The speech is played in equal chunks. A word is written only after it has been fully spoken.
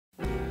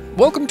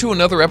Welcome to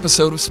another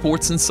episode of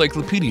Sports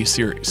Encyclopedia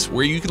series,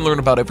 where you can learn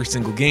about every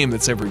single game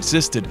that's ever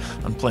existed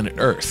on planet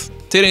Earth.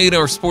 Today in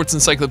our Sports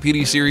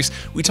Encyclopedia series,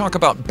 we talk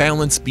about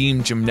Balance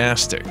Beam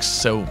Gymnastics,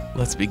 so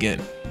let's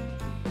begin.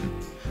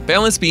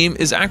 Balance beam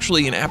is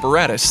actually an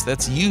apparatus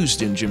that's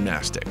used in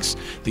gymnastics.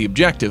 The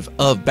objective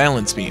of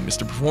balance beam is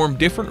to perform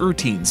different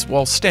routines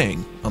while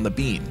staying on the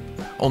beam.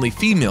 Only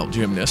female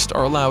gymnasts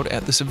are allowed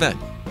at this event.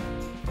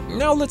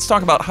 Now let's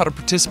talk about how to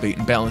participate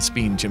in balance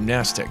beam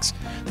gymnastics.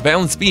 The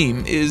balance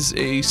beam is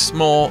a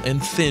small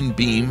and thin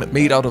beam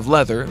made out of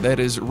leather that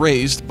is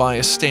raised by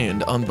a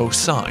stand on both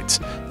sides.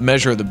 The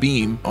measure of the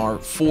beam are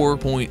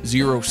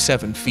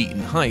 4.07 feet in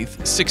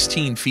height,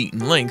 16 feet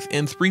in length,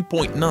 and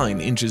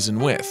 3.9 inches in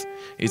width.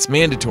 It's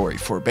mandatory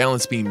for a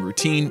balance beam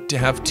routine to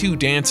have two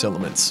dance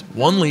elements,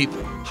 one leap,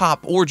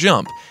 hop, or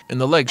jump,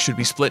 and the legs should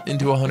be split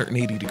into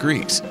 180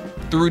 degrees.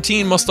 The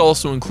routine must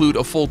also include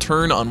a full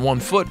turn on one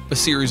foot, a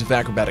series of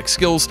acrobatic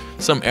skills,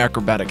 some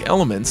acrobatic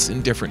elements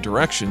in different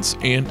directions,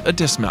 and a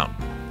dismount.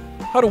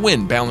 How to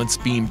win balance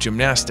beam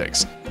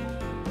gymnastics.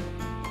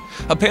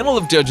 A panel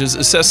of judges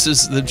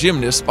assesses the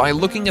gymnast by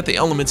looking at the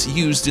elements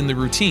used in the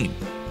routine.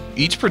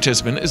 Each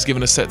participant is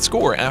given a set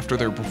score after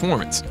their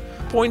performance.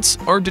 Points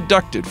are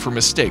deducted for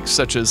mistakes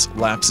such as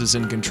lapses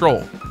in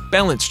control,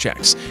 balance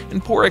checks,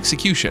 and poor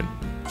execution.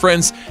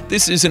 Friends,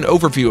 this is an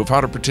overview of how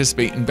to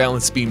participate in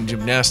balance beam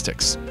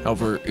gymnastics.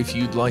 However, if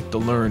you'd like to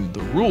learn the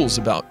rules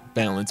about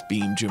balance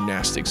beam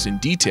gymnastics in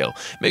detail,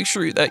 make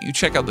sure that you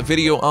check out the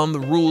video on the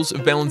rules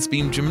of balance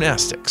beam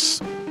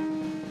gymnastics.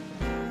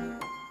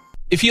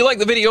 If you like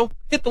the video,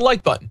 hit the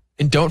like button,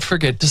 and don't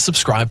forget to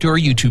subscribe to our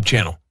YouTube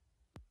channel.